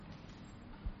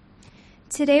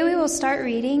Today we will start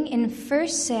reading in 1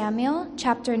 Samuel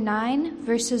chapter 9,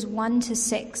 verses 1 to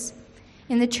 6.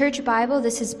 In the Church Bible,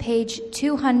 this is page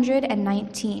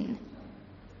 219.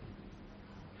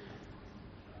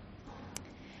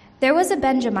 There was a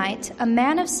Benjamite, a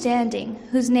man of standing,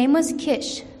 whose name was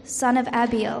Kish, son of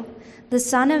Abiel, the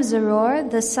son of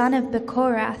Zeror, the son of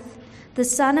Bechorath, the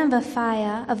son of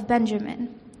Aphiah of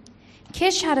Benjamin.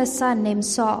 Kish had a son named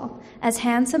Saul, as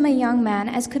handsome a young man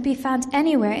as could be found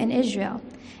anywhere in Israel,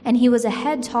 and he was a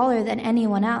head taller than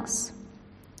anyone else.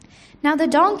 Now the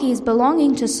donkeys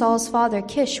belonging to Saul's father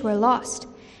Kish were lost,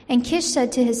 and Kish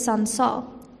said to his son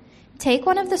Saul, "Take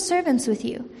one of the servants with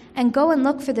you, and go and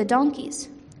look for the donkeys."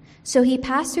 So he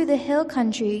passed through the hill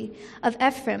country of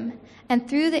Ephraim and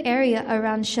through the area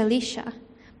around Shalisha,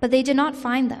 but they did not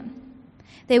find them.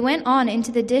 They went on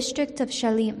into the district of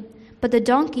Shalim, but the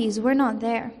donkeys were not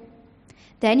there.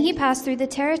 Then he passed through the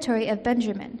territory of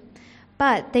Benjamin,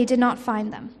 but they did not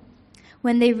find them.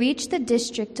 When they reached the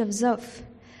district of Zoph,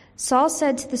 Saul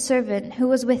said to the servant who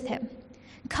was with him,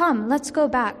 "Come, let's go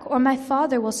back, or my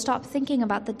father will stop thinking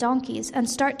about the donkeys and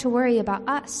start to worry about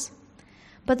us."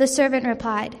 But the servant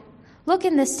replied, "Look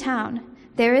in this town.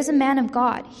 There is a man of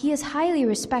God. He is highly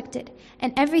respected,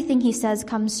 and everything he says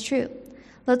comes true.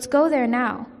 Let's go there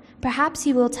now. Perhaps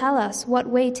he will tell us what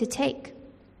way to take."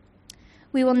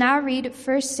 We will now read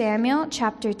 1 Samuel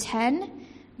chapter 10,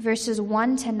 verses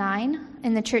 1 to 9.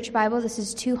 In the Church Bible, this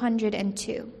is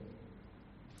 202.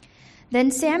 Then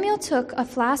Samuel took a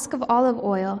flask of olive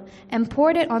oil and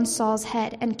poured it on Saul's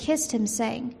head and kissed him,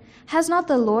 saying, "Has not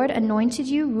the Lord anointed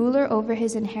you ruler over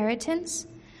his inheritance?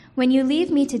 When you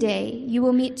leave me today, you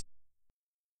will meet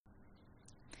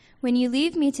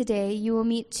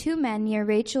two men near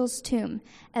Rachel's tomb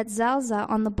at Zelzah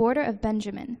on the border of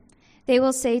Benjamin. They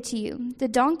will say to you, 'The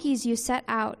donkeys you set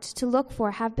out to look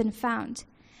for have been found.'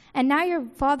 And now your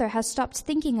father has stopped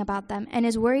thinking about them and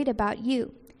is worried about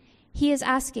you. He is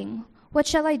asking, 'What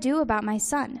shall I do about my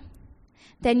son?'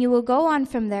 Then you will go on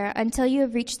from there until you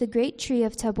have reached the great tree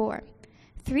of Tabor.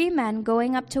 3 men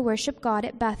going up to worship God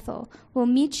at Bethel will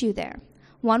meet you there.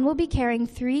 One will be carrying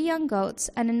 3 young goats,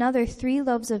 and another 3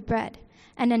 loaves of bread,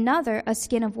 and another a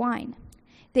skin of wine.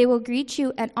 They will greet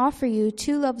you and offer you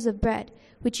 2 loaves of bread,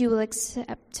 which you will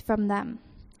accept from them.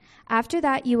 After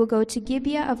that you will go to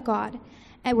Gibeah of God,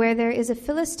 where there is a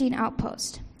Philistine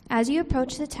outpost. As you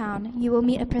approach the town, you will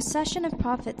meet a procession of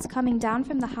prophets coming down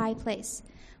from the high place,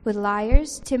 with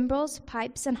lyres, timbrels,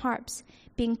 pipes, and harps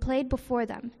being played before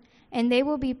them, and they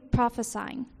will be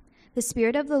prophesying. The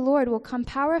Spirit of the Lord will come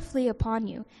powerfully upon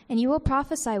you, and you will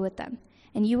prophesy with them,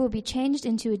 and you will be changed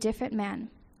into a different man.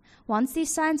 Once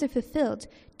these signs are fulfilled,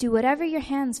 do whatever your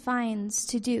hands finds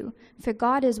to do, for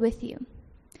God is with you.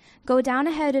 Go down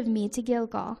ahead of me to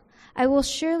Gilgal. I will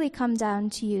surely come down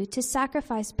to you to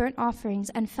sacrifice burnt offerings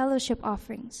and fellowship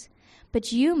offerings.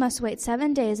 But you must wait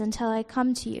 7 days until I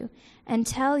come to you and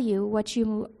tell you what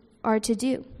you are to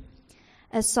do."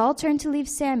 As Saul turned to leave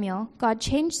Samuel, God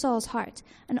changed Saul's heart,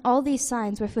 and all these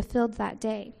signs were fulfilled that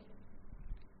day.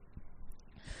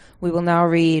 We will now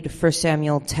read 1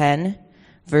 Samuel 10,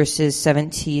 verses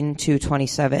 17 to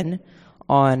 27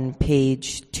 on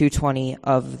page 220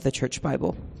 of the Church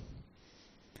Bible.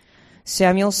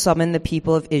 Samuel summoned the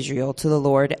people of Israel to the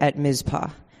Lord at Mizpah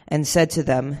and said to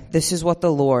them, "This is what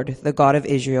the Lord, the God of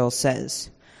Israel, says.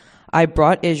 I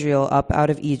brought Israel up out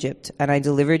of Egypt, and I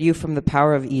delivered you from the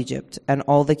power of Egypt and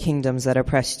all the kingdoms that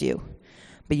oppressed you.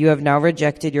 But you have now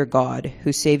rejected your God,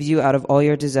 who saves you out of all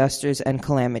your disasters and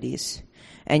calamities.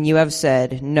 And you have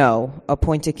said, 'No,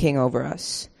 appoint a king over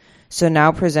us.' So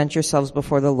now present yourselves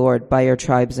before the Lord by your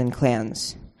tribes and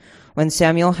clans." When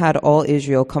Samuel had all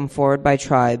Israel come forward by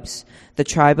tribes, the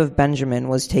tribe of Benjamin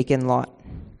was taken lot.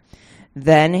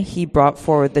 Then he brought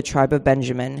forward the tribe of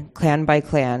Benjamin, clan by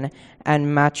clan,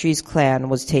 and Matri's clan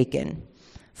was taken.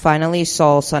 Finally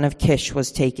Saul, son of Kish,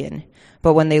 was taken.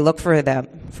 But when they looked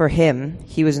for him,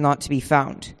 he was not to be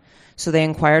found. So they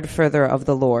inquired further of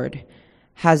the Lord,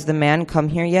 "Has the man come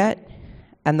here yet?"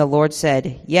 And the Lord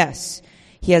said, "Yes,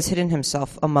 he has hidden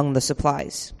himself among the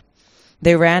supplies."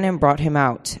 They ran and brought him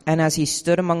out, and as he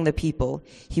stood among the people,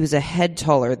 he was a head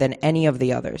taller than any of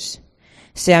the others.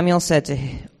 Samuel said to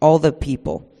all the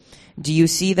people, "Do you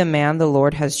see the man the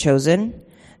Lord has chosen?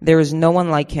 There is no one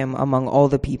like him among all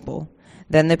the people."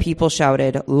 Then the people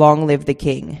shouted, "Long live the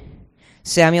king."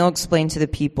 Samuel explained to the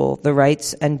people the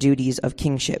rights and duties of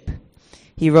kingship.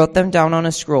 He wrote them down on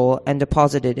a scroll and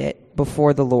deposited it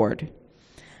before the Lord.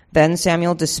 Then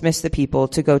Samuel dismissed the people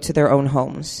to go to their own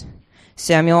homes.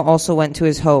 Samuel also went to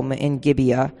his home in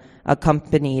Gibeah,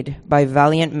 accompanied by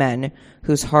valiant men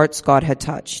whose hearts God had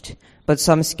touched. But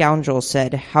some scoundrels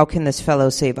said, "How can this fellow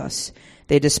save us?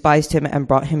 They despised him and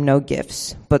brought him no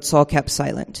gifts, but Saul kept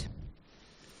silent.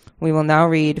 We will now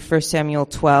read 1 Samuel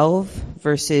 12,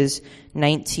 verses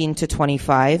 19 to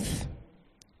 25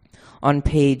 on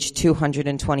page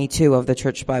 222 of the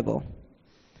Church Bible.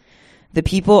 The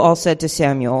people all said to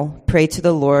Samuel, "Pray to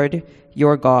the Lord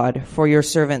your God for your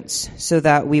servants, so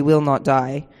that we will not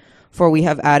die, for we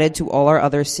have added to all our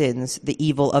other sins the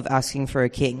evil of asking for a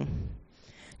king."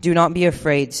 "Do not be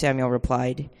afraid," Samuel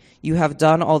replied. "You have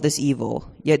done all this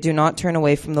evil, yet do not turn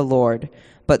away from the Lord,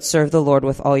 but serve the Lord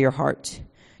with all your heart.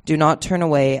 Do not turn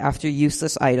away after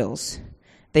useless idols.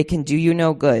 They can do you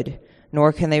no good,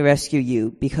 nor can they rescue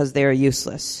you, because they are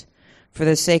useless. For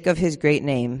the sake of his great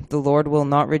name, the Lord will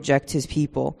not reject his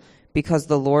people, because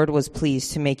the Lord was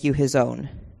pleased to make you his own.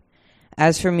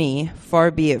 As for me,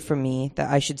 far be it from me that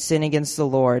I should sin against the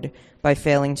Lord by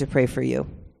failing to pray for you.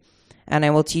 And I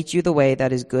will teach you the way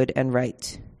that is good and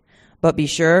right. But be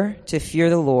sure to fear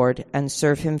the Lord and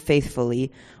serve him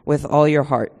faithfully with all your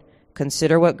heart.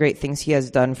 Consider what great things he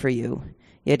has done for you.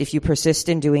 Yet if you persist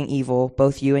in doing evil,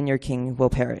 both you and your king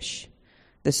will perish."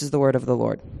 This is the word of the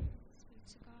Lord.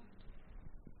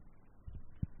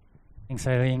 Thanks,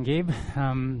 Eileen and Gabe.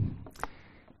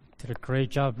 Did a great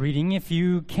job reading. If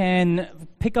you can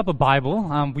pick up a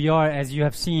Bible, we are, as you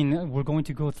have seen, we're going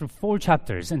to go through 4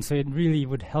 chapters, and so it really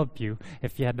would help you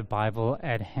if you had the Bible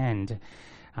at hand.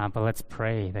 But let's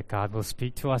pray that God will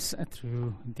speak to us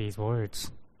through these words.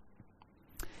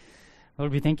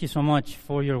 Lord, we thank you so much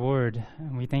for your word,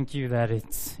 and we thank you that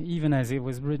it's, even as it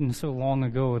was written so long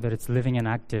ago, that it's living and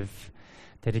active,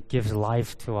 that it gives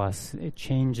life to us, it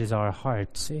changes our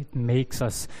hearts, it makes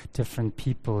us different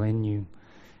people in you.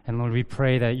 And Lord, we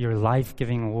pray that your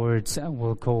life-giving words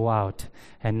will go out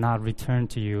and not return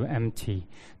to you empty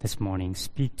this morning.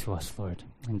 Speak to us, Lord.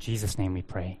 In Jesus' name we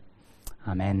pray.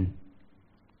 Amen.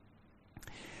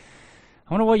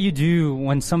 I wonder what you do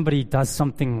when somebody does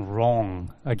something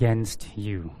wrong against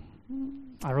you.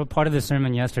 I wrote part of the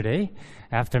sermon yesterday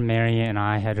after Mary and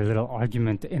I had a little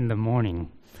argument in the morning.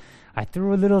 I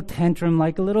threw a little tantrum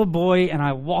like a little boy, and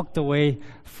I walked away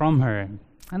from her.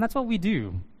 And that's what we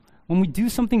do. When we do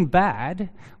something bad,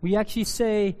 we actually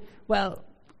say, well,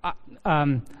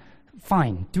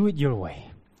 fine, do it your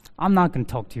way. I'm not going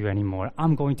to talk to you anymore.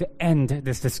 I'm going to end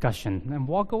this discussion and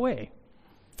walk away.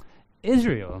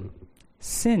 Israel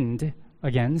sinned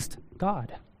against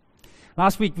God.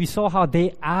 Last week, we saw how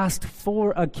they asked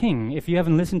for a king. If you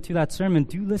haven't listened to that sermon,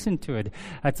 do listen to it.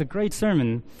 It's a great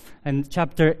sermon. And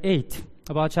chapter 8,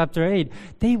 about chapter 8,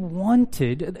 they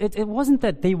wanted, it wasn't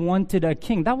that they wanted a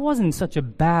king. That wasn't such a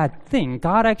bad thing.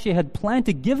 God actually had planned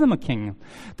to give them a king.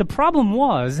 The problem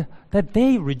was that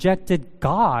they rejected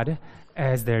God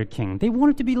as their king. They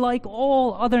wanted to be like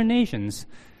all other nations.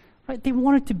 Right? They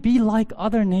wanted to be like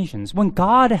other nations when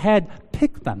God had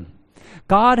picked them.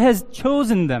 God has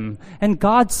chosen them, and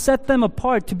God set them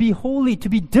apart to be holy, to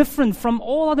be different from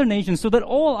all other nations, so that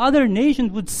all other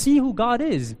nations would see who God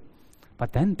is.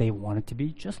 But then they wanted to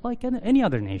be just like any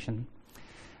other nation.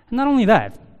 And not only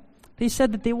that, they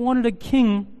said that they wanted a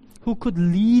king who could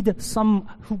lead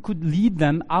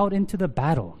them out into the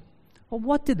battle. Well,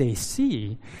 what did they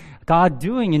see God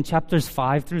doing in chapters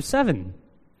 5 through 7?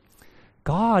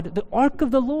 God, the ark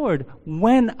of the Lord,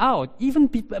 went out, even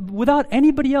without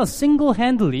anybody else,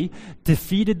 single-handedly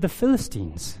defeated the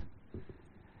Philistines.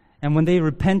 And when they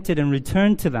repented and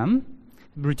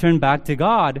returned back to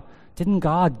God, didn't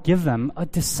God give them a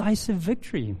decisive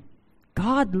victory?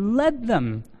 God led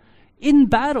them in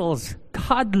battles.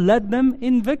 God led them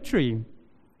in victory.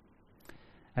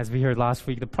 As we heard last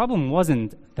week, the problem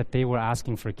wasn't that they were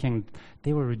asking for a king.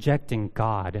 They were rejecting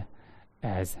God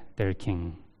as their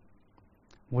king.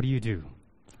 What do you do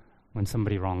when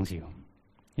somebody wrongs you?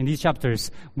 In these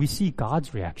chapters, we see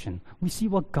God's reaction. We see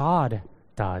what God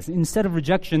does. Instead of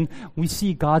rejection, we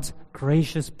see God's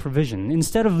gracious provision.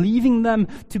 Instead of leaving them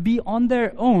to be on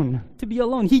their own, to be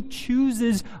alone, He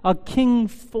chooses a king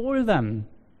for them.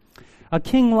 A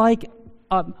king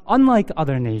unlike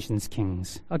other nations'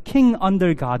 kings. A king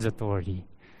under God's authority.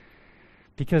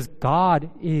 Because God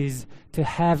is to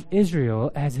have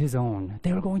Israel as His own.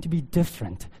 They're going to be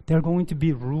different. They're going to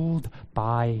be ruled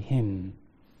by Him.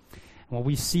 And what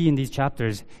we see in these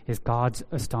chapters is God's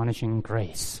astonishing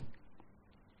grace.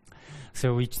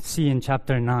 So we see in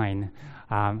chapter 9,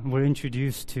 we're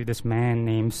introduced to this man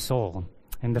named Saul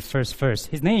in the first verse.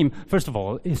 His name, first of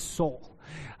all, is Saul.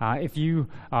 If you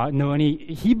know any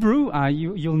Hebrew,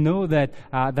 you'll know that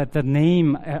the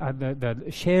name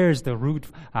shares the root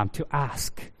to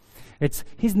ask.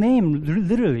 His name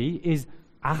literally is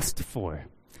asked for.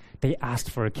 They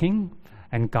asked for a king,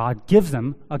 and God gives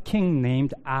them a king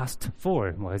named asked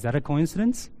for. Well, is that a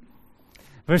coincidence?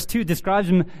 Verse 2 describes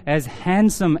him as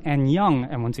handsome and young.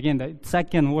 And once again, the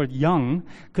second word, young,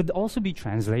 could also be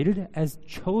translated as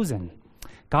chosen.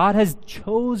 God has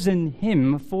chosen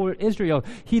him for Israel.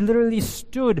 He literally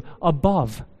stood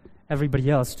above everybody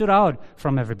else, stood out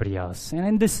from everybody else.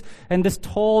 And this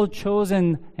tall,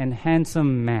 chosen, and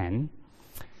handsome man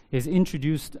is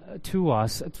introduced to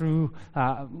us through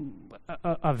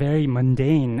a very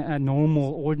mundane,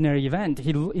 normal, ordinary event.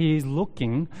 He is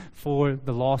looking for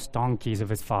the lost donkeys of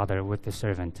his father with the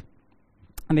servant.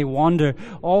 And they wander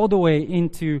all the way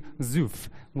into Zuph,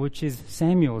 which is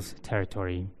Samuel's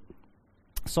territory.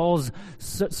 Saul's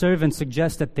servants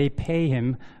suggest that they pay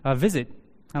him a visit.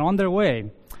 And on their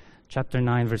way, chapter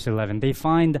 9, verse 11, they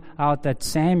find out that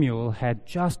Samuel had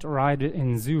just arrived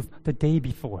in Zuph the day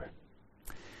before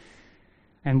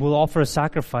and will offer a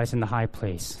sacrifice in the high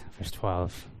place. Verse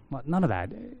 12. Well, none of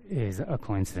that is a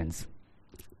coincidence.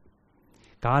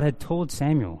 God had told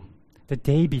Samuel the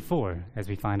day before, as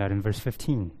we find out in verse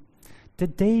 15. The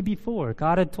day before,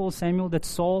 God had told Samuel that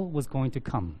Saul was going to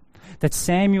come, that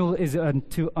Samuel is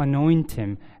to anoint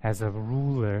him as a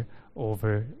ruler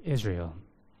over Israel.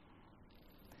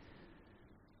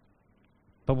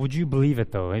 But would you believe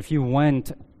it, though, if you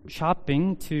went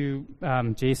shopping to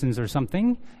Jason's or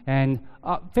something, and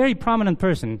a very prominent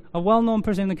person, a well-known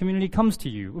person in the community comes to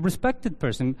you, a respected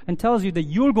person, and tells you that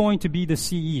you're going to be the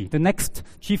CE, the next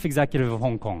chief executive of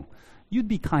Hong Kong? You'd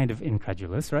be kind of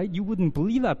incredulous, right? You wouldn't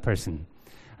believe that person.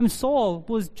 I mean, Saul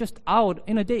was just out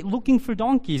in a day looking for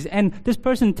donkeys, and this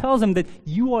person tells him that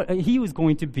he was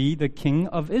going to be the king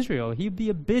of Israel. He'd be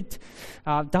a bit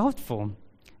doubtful.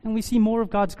 And we see more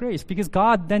of God's grace, because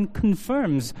God then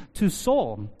confirms to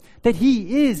Saul that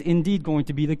he is indeed going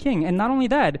to be the king. And not only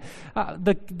that,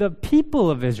 the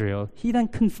people of Israel, he then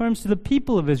confirms to the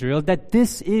people of Israel that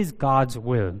this is God's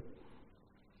will.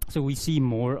 So we see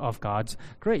more of God's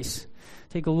grace.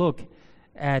 Take a look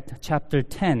at chapter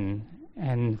 10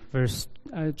 and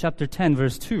chapter 10,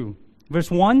 verse 2.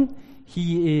 Verse 1,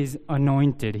 he is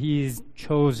anointed, he is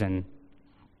chosen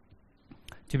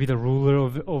to be the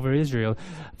ruler over Israel.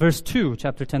 Verse 2,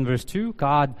 chapter 10, verse 2,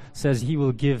 God says he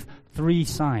will give 3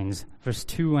 signs. Verse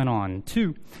 2 and on.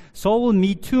 2, Saul will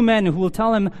meet 2 men who will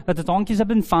tell him that the donkeys have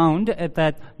been found, and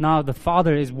that now the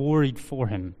father is worried for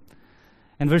him.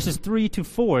 And verses 3 to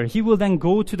 4, he will then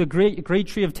go to the great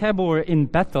tree of Tabor in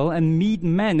Bethel and meet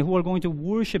men who are going to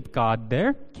worship God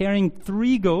there, carrying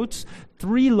 3 goats,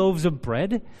 3 loaves of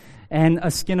bread, and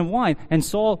a skin of wine. And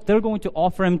Saul, they're going to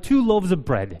offer him 2 loaves of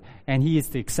bread, and he is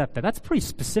to accept that. That's pretty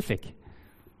specific.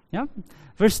 Yeah?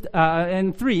 Verse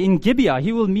 3, in Gibeah,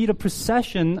 he will meet a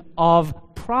procession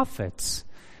of prophets,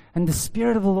 and the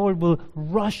Spirit of the Lord will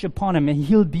rush upon him, and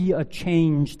he'll be a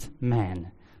changed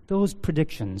man. Those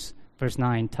predictions, verse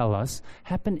 9, tell us,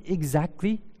 happen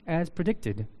exactly as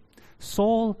predicted.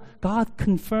 Saul, God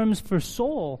confirms for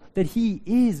Saul that he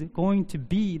is going to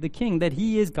be the king, that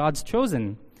he is God's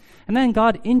chosen. And then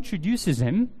God introduces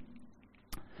him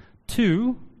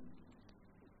to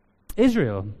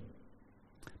Israel.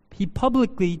 He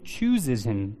publicly chooses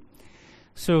him.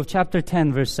 So chapter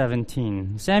 10, verse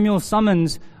 17, Samuel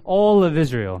summons all of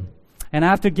Israel. And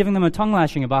after giving them a tongue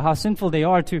lashing about how sinful they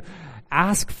are to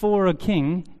ask for a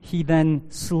king, he then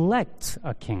selects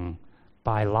a king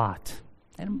by lot.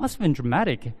 And it must have been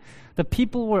dramatic. The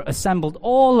people were assembled.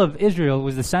 All of Israel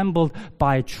was assembled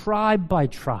by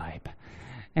tribe.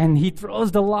 And he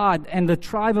throws the lot, and the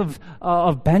tribe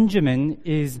of Benjamin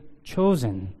is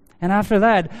chosen. And after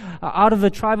that, out of the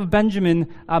tribe of Benjamin,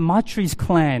 Matri's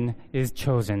clan is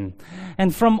chosen.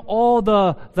 And from all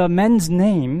the men's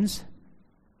names,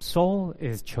 Saul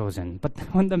is chosen. But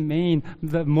when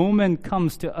the moment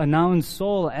comes to announce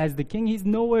Saul as the king, he's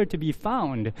nowhere to be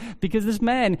found. Because this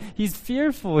man, he's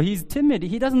fearful, he's timid,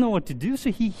 he doesn't know what to do,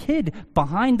 so he hid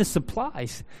behind the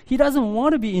supplies. He doesn't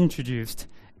want to be introduced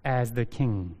as the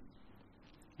king.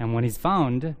 And when he's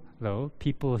found, though,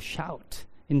 people shout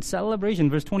in celebration.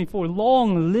 Verse 24,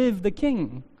 long live the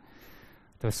king.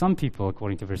 Though some people,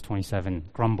 according to verse 27,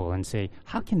 grumble and say,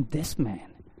 how can this man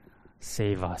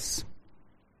save us?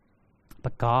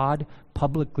 But God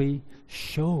publicly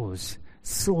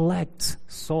selects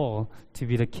Saul to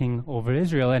be the king over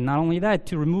Israel. And not only that,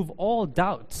 to remove all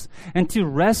doubts and to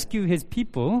rescue his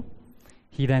people,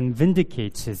 he then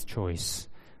vindicates his choice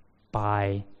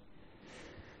by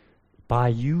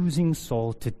using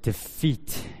Saul to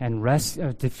defeat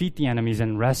the enemies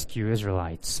and rescue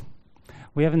Israelites.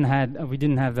 We didn't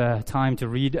have the time to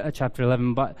read chapter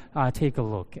 11, but take a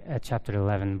look at chapter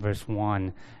 11, verse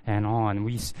 1 and on.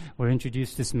 We're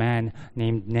introduced to this man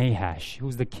named Nahash,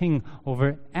 who's the king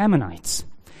over Ammonites.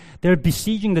 They're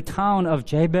besieging the town of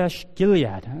Jabesh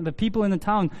Gilead. The people in the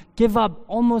town give up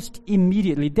almost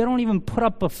immediately. They don't even put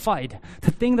up a fight.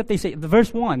 The thing that they say,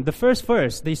 the first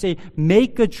verse, they say,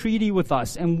 make a treaty with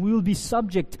us and we'll be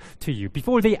subject to you.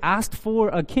 Before they asked for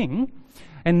a king,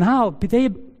 and now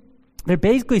they're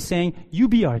basically saying, you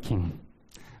be our king.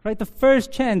 Right? The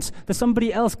first chance that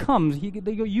somebody else comes,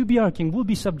 they go, you be our king, we'll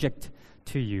be subject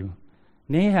to you.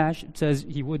 Nahash says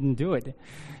he wouldn't do it.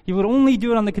 He would only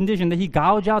do it on the condition that he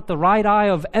gouge out the right eye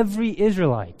of every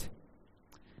Israelite.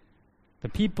 The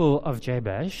people of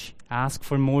Jabesh ask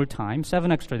for more time,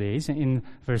 7 extra days in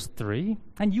verse 3.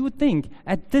 And you would think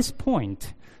at this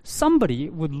point, somebody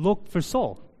would look for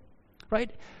Saul.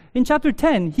 Right? In chapter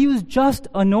 10, he was just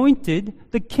anointed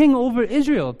the king over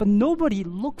Israel, but nobody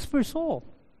looks for Saul.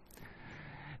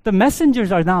 The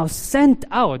messengers are now sent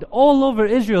out all over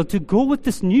Israel to go with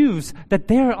this news that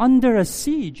they're under a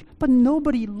siege, but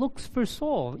nobody looks for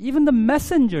Saul. Even the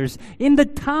messengers in the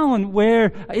town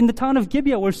of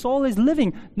Gibeah where Saul is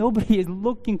living, nobody is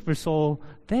looking for Saul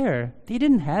there. They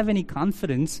didn't have any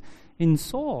confidence in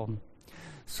Saul.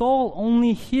 Saul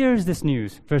only hears this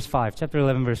news, verse 5, chapter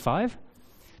 11, verse 5,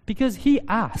 because he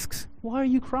asks, why are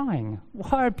you crying?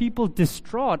 Why are people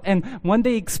distraught? And when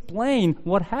they explain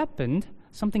what happened,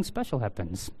 something special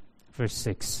happens. Verse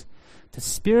 6, the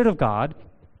Spirit of God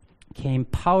came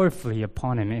powerfully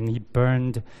upon him and he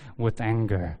burned with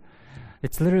anger.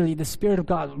 It's literally the Spirit of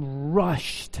God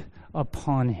rushed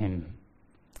upon him.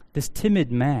 This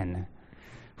timid man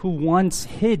who once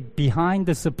hid behind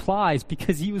the supplies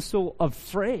because he was so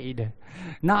afraid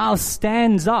now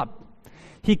stands up.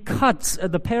 He cuts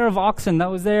the pair of oxen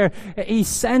that was there. He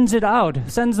sends them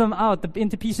out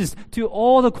into pieces to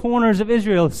all the corners of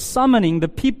Israel, summoning the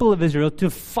people of Israel to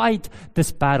fight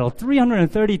this battle.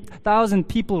 330,000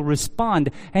 people respond,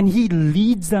 and he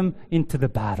leads them into the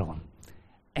battle.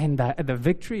 And the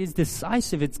victory is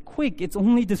decisive. It's quick. It's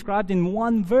only described in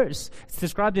one verse. It's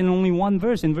described in only one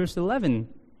verse, in verse 11.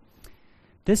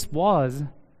 This was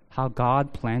how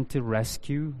God planned to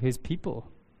rescue his people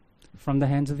from the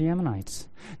hands of the Ammonites.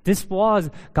 This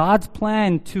was God's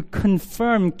plan to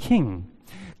confirm King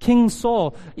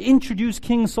Saul, introduce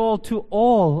King Saul to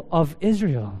all of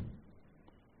Israel.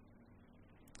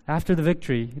 After the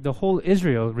victory, the whole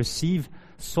Israel received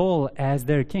Saul as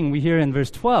their king. We hear in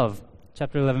verse 12,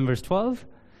 chapter 11, verse 12,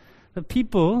 the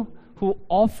people who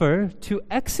offer to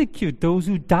execute those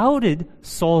who doubted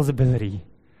Saul's ability.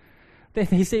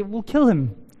 They say, we'll kill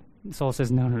him. Saul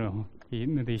says, no.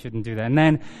 They shouldn't do that. And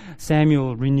then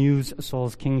Samuel renews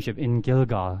Saul's kingship in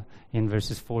Gilgal in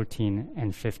verses 14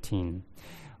 and 15.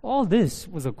 All this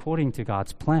was according to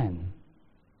God's plan.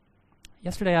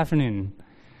 Yesterday afternoon,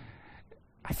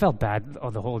 I felt bad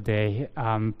the whole day,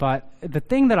 but the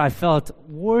thing that I felt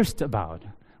worst about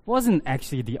wasn't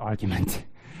actually the argument.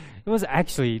 It was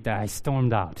actually that I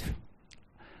stormed out.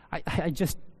 I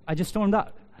just stormed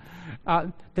out.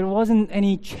 There wasn't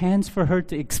any chance for her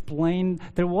to explain.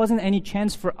 There wasn't any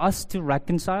chance for us to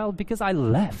reconcile because I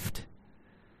left.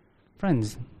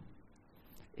 Friends,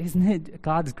 isn't it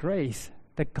God's grace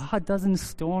that God doesn't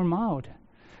storm out?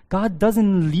 God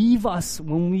doesn't leave us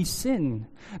when we sin.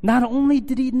 Not only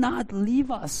did he not leave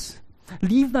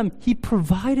them, he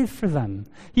provided for them.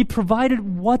 He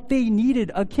provided what they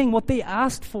needed, a king, what they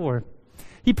asked for.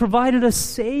 He provided a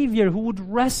savior who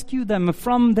would rescue them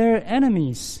from their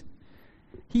enemies.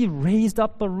 He raised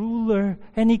up a ruler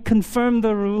and he confirmed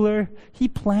the ruler. He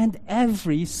planned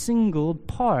every single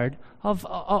part of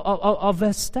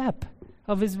a step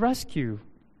of his rescue.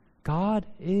 God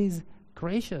is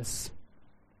gracious.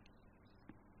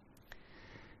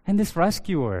 And this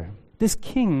rescuer, this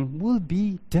king, will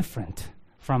be different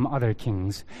from other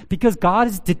kings because God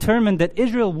is determined that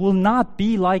Israel will not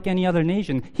be like any other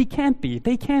nation. He can't be.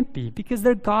 They can't be because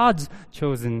they're God's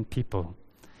chosen people.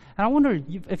 And I wonder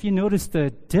if you notice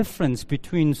the difference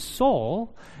between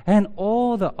Saul and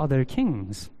all the other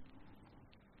kings.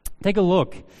 Take a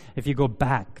look if you go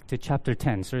back to chapter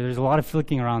 10. So there's a lot of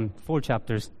flicking around, 4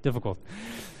 chapters, difficult.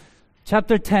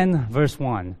 Chapter 10, verse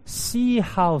 1. See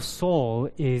how Saul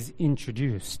is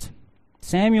introduced.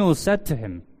 Samuel said to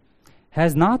him,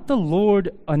 has not the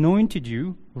Lord anointed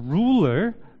you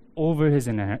ruler over his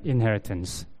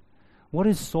inheritance? What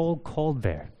is Saul called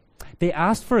there? They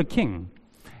asked for a king.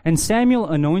 And Samuel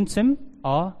anoints him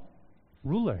a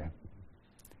ruler.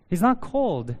 He's not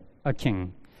called a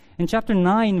king. In chapter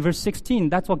 9, verse 16,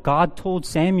 that's what God told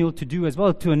Samuel to do as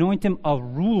well, to anoint him a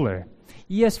ruler.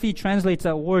 ESV translates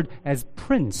that word as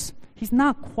prince. He's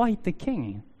not quite the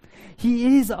king.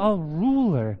 He is a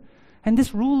ruler. And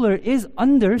this ruler is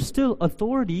under still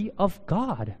authority of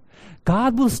God.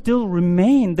 God will still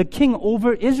remain the king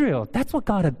over Israel. That's what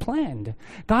God had planned.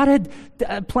 God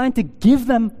had planned to give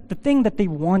them the thing that they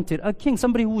wanted, a king,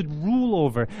 somebody who would rule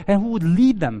over and who would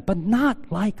lead them, but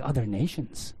not like other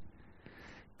nations.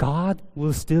 God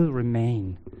will still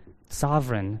remain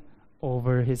sovereign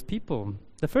over his people.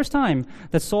 The first time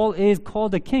that Saul is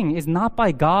called a king is not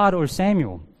by God or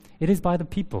Samuel. It is by the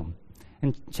people.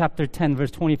 In chapter 10,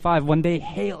 verse 25, when they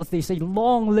hail, they say,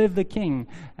 "Long live the king,"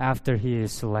 after he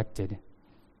is selected.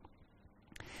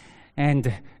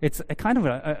 And it's a kind of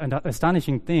an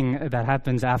astonishing thing that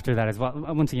happens after that as well.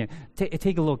 Once again,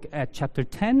 take a look at chapter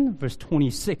 10, verse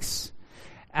 26.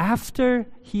 After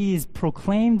he is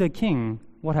proclaimed a king,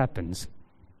 what happens?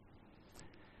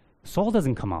 Saul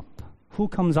doesn't come up. Who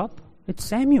comes up? It's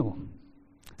Samuel.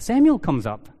 Samuel comes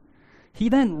up. He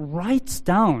then writes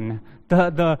down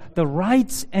the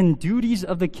rights and duties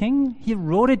of the king. He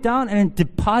wrote it down and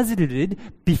deposited it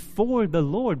before the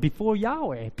Lord, before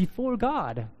Yahweh, before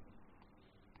God.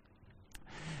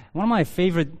 One of my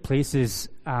favorite places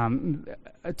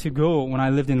to go when I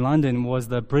lived in London was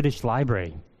the British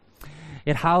Library.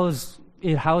 It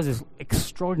houses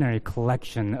extraordinary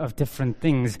collection of different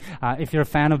things. If you're a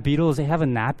fan of Beatles, they have a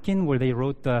napkin where they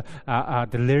wrote the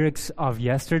lyrics of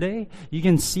Yesterday. You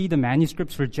can see the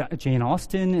manuscripts for Jane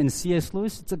Austen and C.S.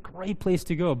 Lewis. It's a great place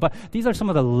to go. But these are some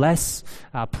of the less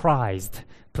prized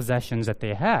possessions that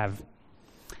they have.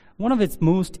 One of its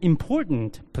most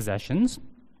important possessions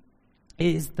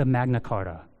is the Magna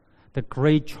Carta, the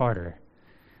Great Charter,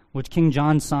 which King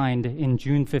John signed in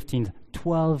June 15th,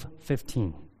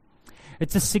 1215.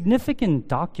 It's a significant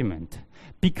document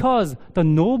because the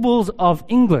nobles of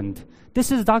England,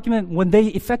 this is a document when they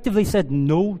effectively said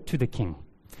no to the king.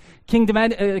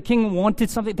 King wanted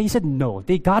something, they said no.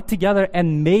 They got together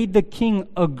and made the king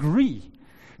agree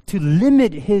to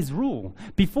limit his rule.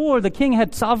 Before, the king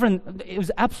had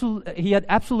he had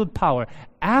absolute power.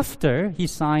 After he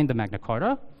signed the Magna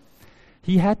Carta,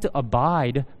 he had to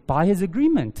abide by his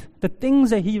agreement. The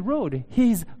things that he wrote,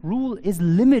 his rule is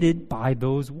limited by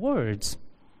those words.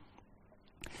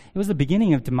 It was the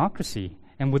beginning of democracy.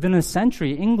 And within a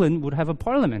century, England would have a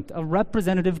parliament, a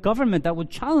representative government that would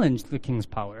challenge the king's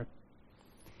power.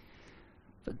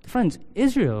 But friends,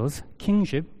 Israel's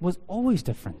kingship was always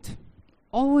different.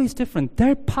 Always different.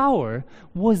 Their power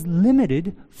was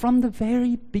limited from the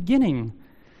very beginning.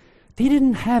 They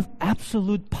didn't have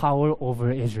absolute power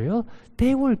over Israel.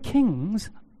 They were kings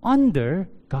under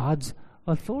God's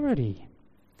authority.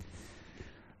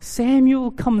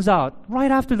 Samuel comes out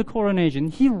right after the coronation.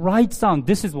 He writes down,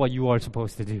 this is what you are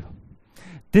supposed to do.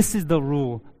 This is the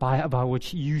rule by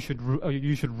which you should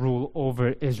rule over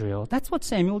Israel. That's what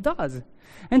Samuel does.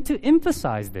 And to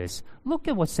emphasize this, look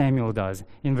at what Samuel does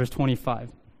in verse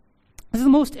 25. This is the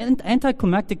most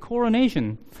anticlimactic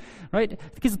coronation, right?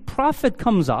 Because the prophet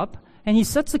comes up and he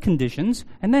sets the conditions,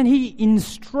 and then he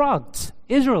instructs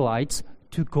Israelites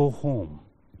to go home.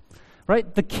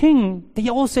 Right? The king, they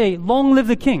all say, "Long live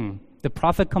the king." The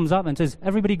prophet comes up and says,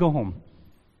 "Everybody go home."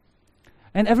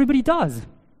 And everybody does.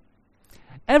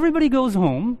 Everybody goes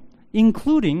home,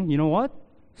 including, you know what?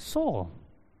 Saul.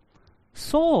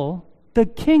 Saul, the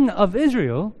king of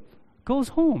Israel, goes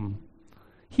home.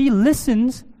 He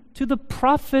listens to the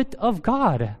prophet of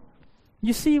God.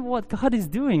 You see what God is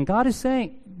doing? God is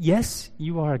saying, yes,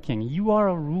 you are a king. You are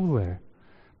a ruler.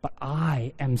 But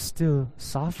I am still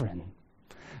sovereign.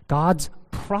 God's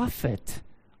prophet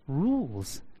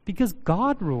rules because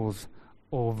God rules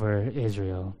over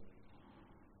Israel.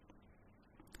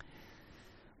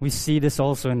 We see this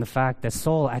also in the fact that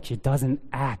Saul actually doesn't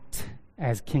act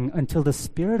as king until the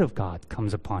Spirit of God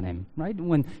comes upon him, right?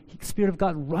 When the Spirit of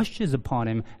God rushes upon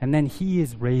him, and then he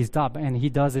is raised up and he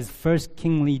does his first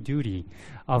kingly duty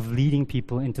of leading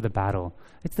people into the battle.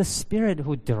 It's the Spirit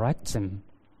who directs him.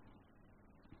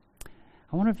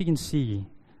 I wonder if you can see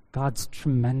God's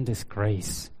tremendous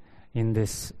grace in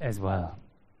this as well.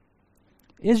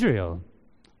 Israel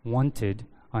wanted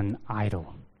an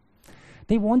idol.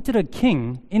 They wanted a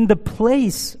king in the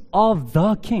place of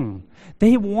the king.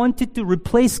 They wanted to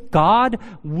replace God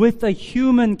with a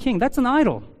human king. That's an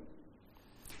idol.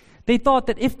 They thought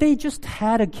that if they just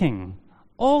had a king,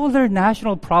 all their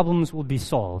national problems would be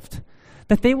solved.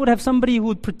 That they would have somebody who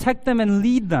would protect them and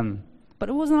lead them. But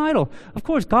it was an idol. Of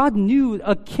course, God knew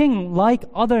a king like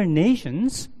other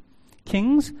nations,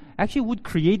 kings, actually would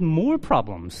create more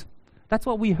problems. That's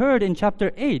what we heard in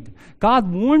chapter 8.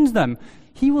 God warns them,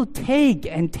 He will take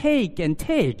and take and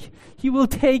take. He will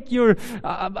take your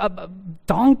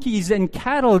donkeys and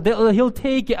cattle. He'll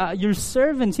take your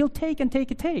servants. He'll take and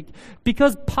take and take.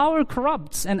 Because power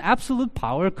corrupts, and absolute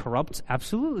power corrupts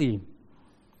absolutely.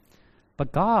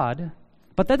 But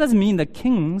that doesn't mean that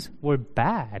kings were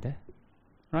bad,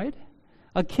 right?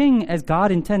 A king as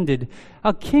God intended,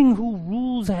 a king who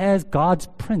rules as God's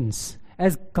prince,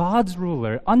 as God's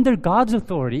ruler, under God's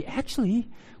authority, actually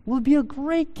will be a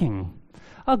great king,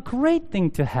 a great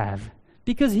thing to have,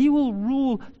 because he will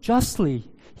rule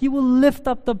justly. He will lift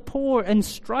up the poor and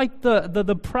strike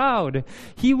the proud.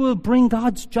 He will bring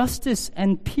God's justice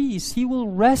and peace. He will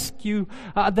rescue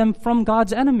them from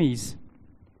God's enemies.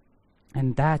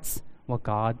 And that's what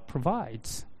God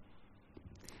provides.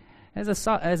 As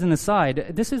an aside,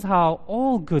 this is how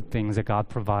all good things that God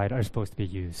provides are supposed to be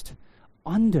used.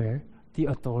 Under the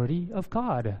authority of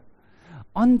God.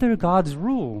 Under God's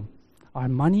rule. Our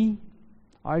money,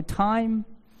 our time,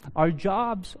 our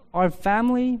jobs, our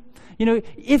family.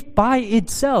 If by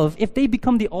itself, if they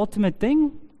become the ultimate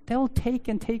thing, they'll take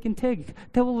and take and take.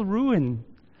 They will ruin.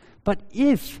 But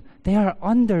if they are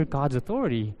under God's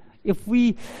authority, if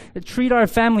we treat our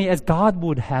family as God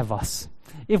would have us,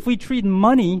 if we treat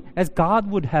money as God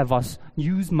would have us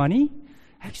use money,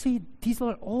 actually, these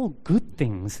are all good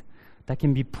things that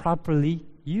can be properly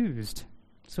used.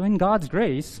 So in God's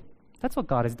grace, that's what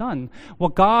God has done.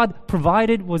 What God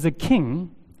provided was a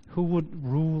king who would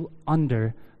rule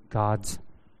under God's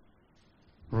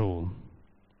rule.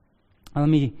 Now, let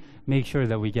me make sure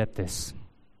that we get this.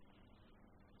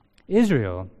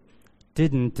 Israel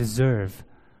didn't deserve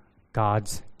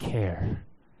God's care.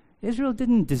 Israel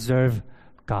didn't deserve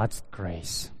God's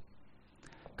grace,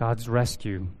 God's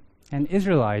rescue. And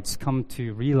Israelites come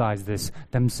to realize this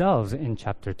themselves in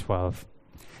chapter 12.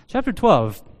 Chapter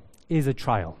 12 is a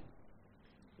trial.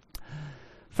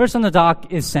 First on the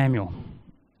dock is Samuel.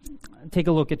 Take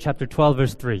a look at chapter 12,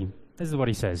 verse 3. This is what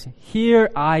he says. Here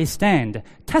I stand.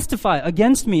 Testify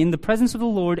against me in the presence of the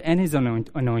Lord and his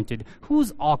anointed.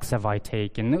 Whose ox have I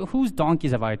taken? Whose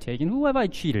donkeys have I taken? Who have I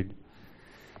cheated?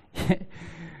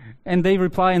 And they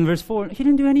reply in verse 4, he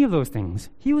didn't do any of those things.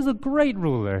 He was a great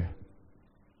ruler.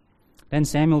 Then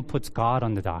Samuel puts God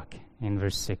on the dock in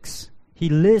verse 6. He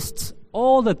lists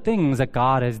all the things that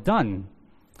God has done.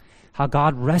 How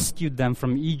God rescued them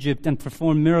from Egypt and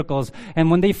performed miracles.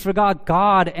 And when they forgot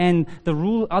God and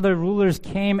the other rulers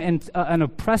came and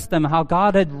oppressed them, how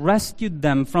God had rescued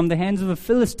them from the hands of the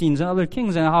Philistines and other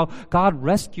kings, and how God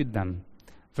rescued them.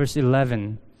 Verse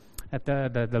 11. At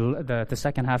the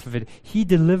second half of it, he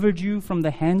delivered you from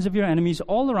the hands of your enemies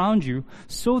all around you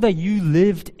so that you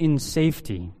lived in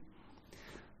safety.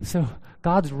 So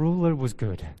God's ruler was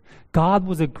good. God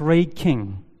was a great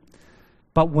king.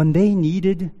 But when they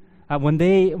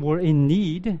were in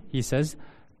need, he says,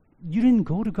 you didn't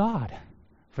go to God.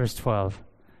 Verse 12.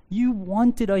 You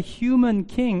wanted a human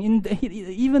king,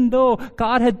 even though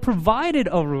God had provided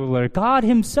a ruler. God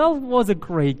himself was a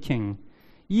great king.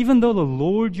 Even though the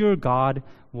Lord your God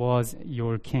was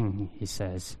your king, he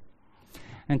says.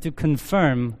 And to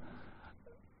confirm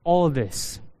all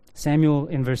this, Samuel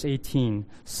in verse 18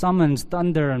 summons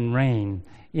thunder and rain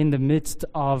in the midst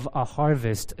of a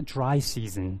harvest, dry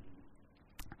season.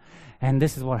 And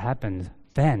this is what happened.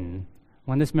 Then,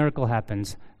 when this miracle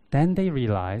happens, then they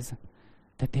realize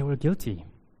that they were guilty.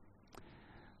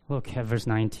 Look at verse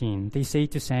 19. They say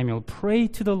to Samuel, pray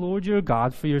to the Lord your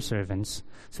God for your servants,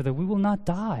 so that we will not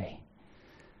die.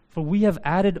 For we have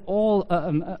added to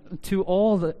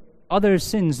all the other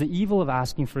sins the evil of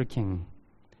asking for a king.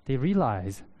 They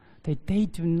realize that they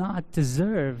do not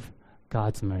deserve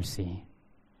God's mercy.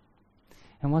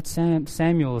 And what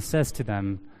Samuel says to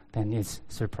them then is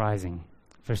surprising.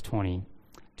 Verse 20,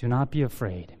 do not be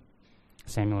afraid.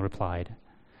 Samuel replied,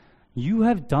 you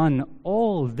have done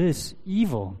all this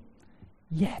evil,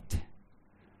 yet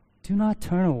do not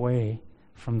turn away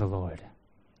from the Lord.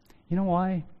 You know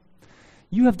why?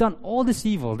 You have done all this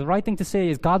evil. The right thing to say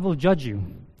is God will judge you.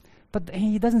 But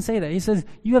he doesn't say that. He says,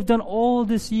 you have done all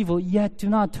this evil, yet do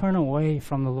not turn away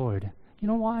from the Lord. You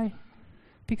know why?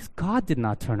 Because God did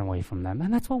not turn away from them.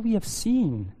 And that's what we have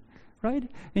seen, right?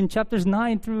 In chapters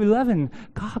 9 through 11,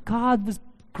 God was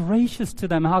gracious to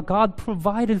them, how God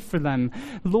provided for them.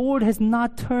 Lord has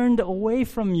not turned away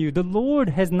from you. The Lord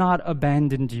has not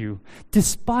abandoned you,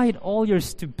 despite all your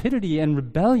stupidity and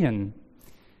rebellion.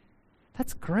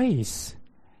 That's grace.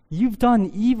 You've done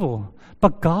evil,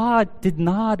 but God did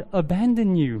not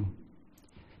abandon you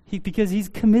because he's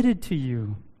committed to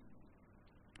you.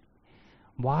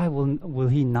 Why will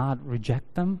he not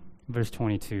reject them? Verse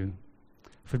 22.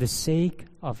 For the sake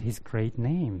of his great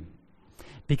name.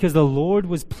 because the Lord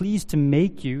was pleased to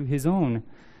make you his own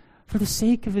for the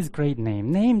sake of his great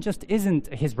name. Name just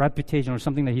isn't his reputation or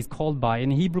something that he's called by.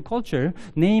 In Hebrew culture,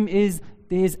 name is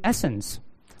his essence.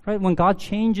 Right? When God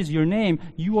changes your name,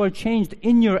 you are changed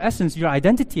in your essence. Your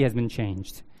identity has been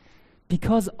changed.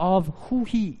 Because of who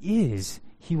he is,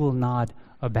 he will not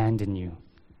abandon you.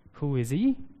 Who is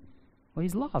he? Well,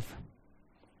 he's love.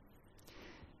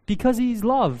 Because he's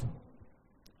love,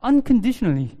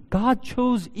 unconditionally, God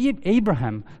chose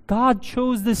Abraham. God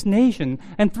chose this nation.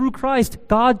 And through Christ,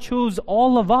 God chose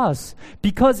all of us.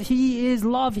 Because he is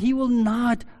love, he will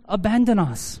not abandon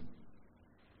us.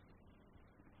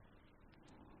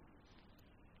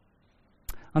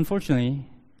 Unfortunately,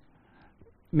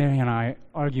 Mary and I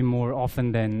argue more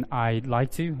often than I'd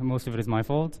like to. Most of it is my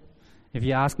fault. If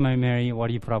you ask my Mary, why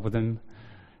do you put up with him?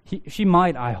 She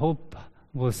might, I hope,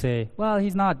 will say, well,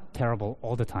 he's not terrible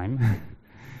all the time.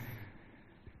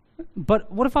 But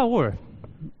what if I were?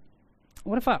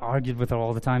 What if I argued with her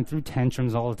all the time, threw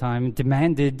tantrums all the time,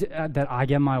 demanded that I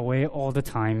get my way all the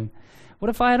time? What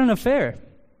if I had an affair?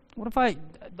 What if I,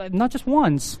 not just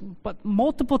once, but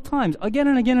multiple times, again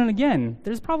and again and again?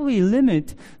 There's probably a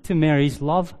limit to Mary's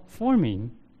love for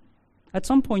me. At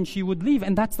some point she would leave,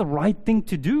 and that's the right thing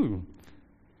to do.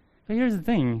 But here's the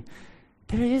thing.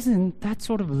 There isn't that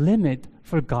sort of limit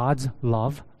for God's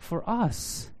love for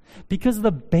us. Because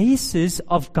the basis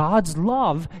of God's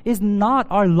love is not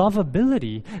our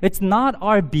lovability. It's not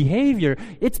our behavior.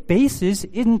 Its basis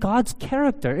in God's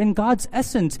character, in God's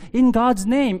essence, in God's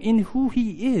name, in who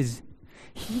he is.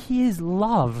 He is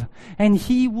love, and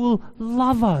he will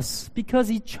love us because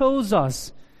he chose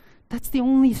us. That's the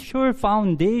only sure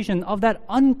foundation of that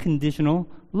unconditional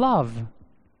love.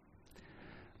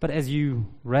 But as you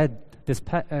read this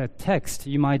text,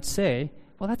 you might say,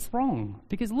 well, that's wrong.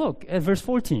 Because look at verse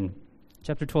 14,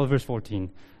 chapter 12, verse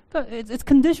 14. It's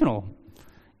conditional.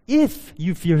 If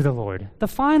you fear the Lord. The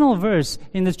final verse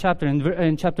in this chapter,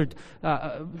 in chapter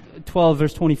 12,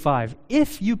 verse 25.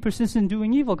 If you persist in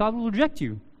doing evil, God will reject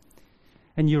you.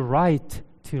 And you're right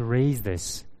to raise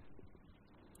this.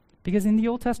 Because in the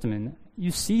Old Testament, you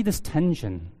see this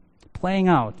tension playing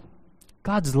out.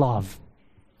 God's love.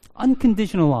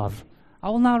 Unconditional love. I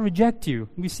will not reject you.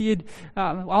 We see it,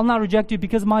 I'll not reject you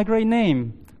because of my great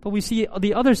name. But we see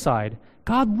the other side.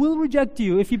 God will reject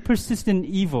you if you persist in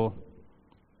evil.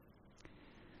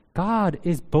 God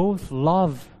is both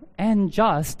love and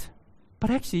just, but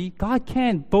actually God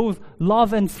can't both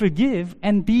love and forgive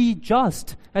and be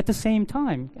just at the same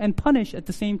time and punish at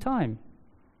the same time.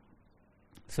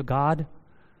 So God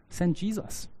sent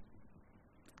Jesus.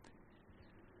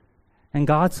 And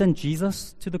God sent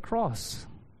Jesus to the cross.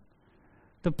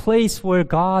 The place where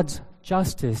God's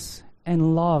justice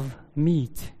and love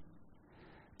meet.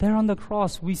 There on the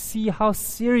cross, we see how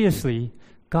seriously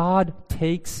God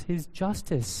takes his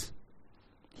justice.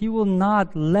 He will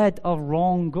not let a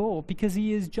wrong go because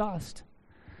he is just.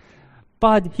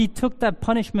 But he took that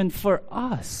punishment for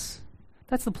us.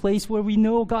 That's the place where we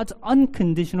know God's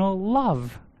unconditional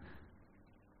love.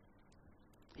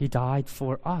 He died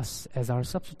for us as our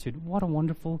substitute. What a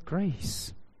wonderful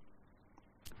grace.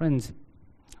 Friends,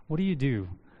 what do you do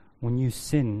when you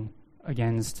sin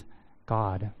against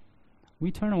God?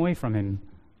 We turn away from him,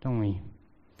 don't we?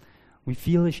 We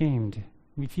feel ashamed.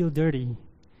 We feel dirty.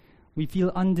 We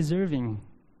feel undeserving.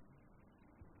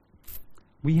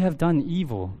 We have done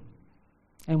evil,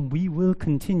 and we will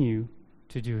continue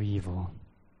to do evil.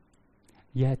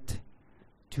 Yet,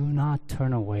 do not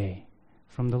turn away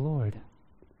from the Lord.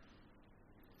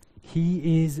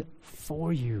 He is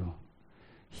for you.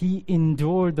 He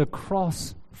endured the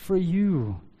cross for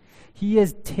you. He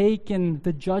has taken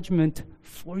the judgment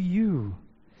for you.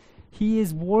 He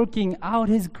is working out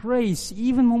his grace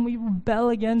even when we rebel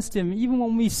against him, even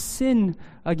when we sin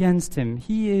against him.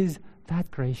 He is that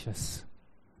gracious.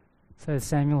 So as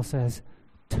Samuel says,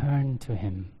 turn to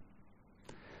him.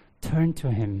 Turn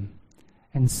to him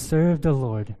and serve the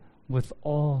Lord with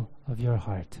all of your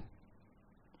heart.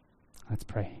 Let's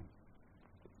pray.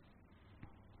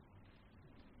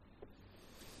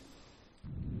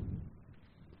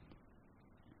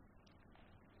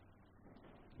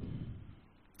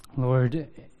 Lord,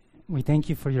 we thank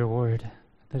you for your word,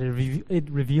 that it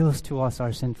reveals to us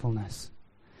our sinfulness.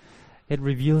 It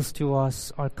reveals to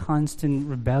us our constant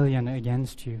rebellion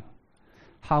against you,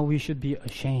 how we should be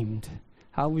ashamed,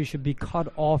 how we should be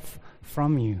cut off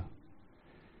from you.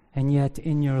 And yet,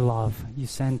 in your love, you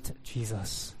sent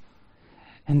Jesus.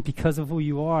 And because of who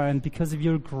you are, and because of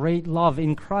your great love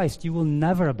in Christ, you will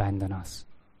never abandon us.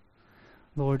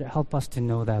 Lord, help us to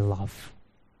know that love.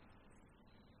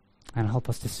 And help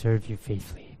us to serve you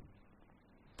faithfully.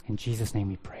 In Jesus' name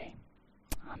we pray.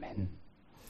 Amen.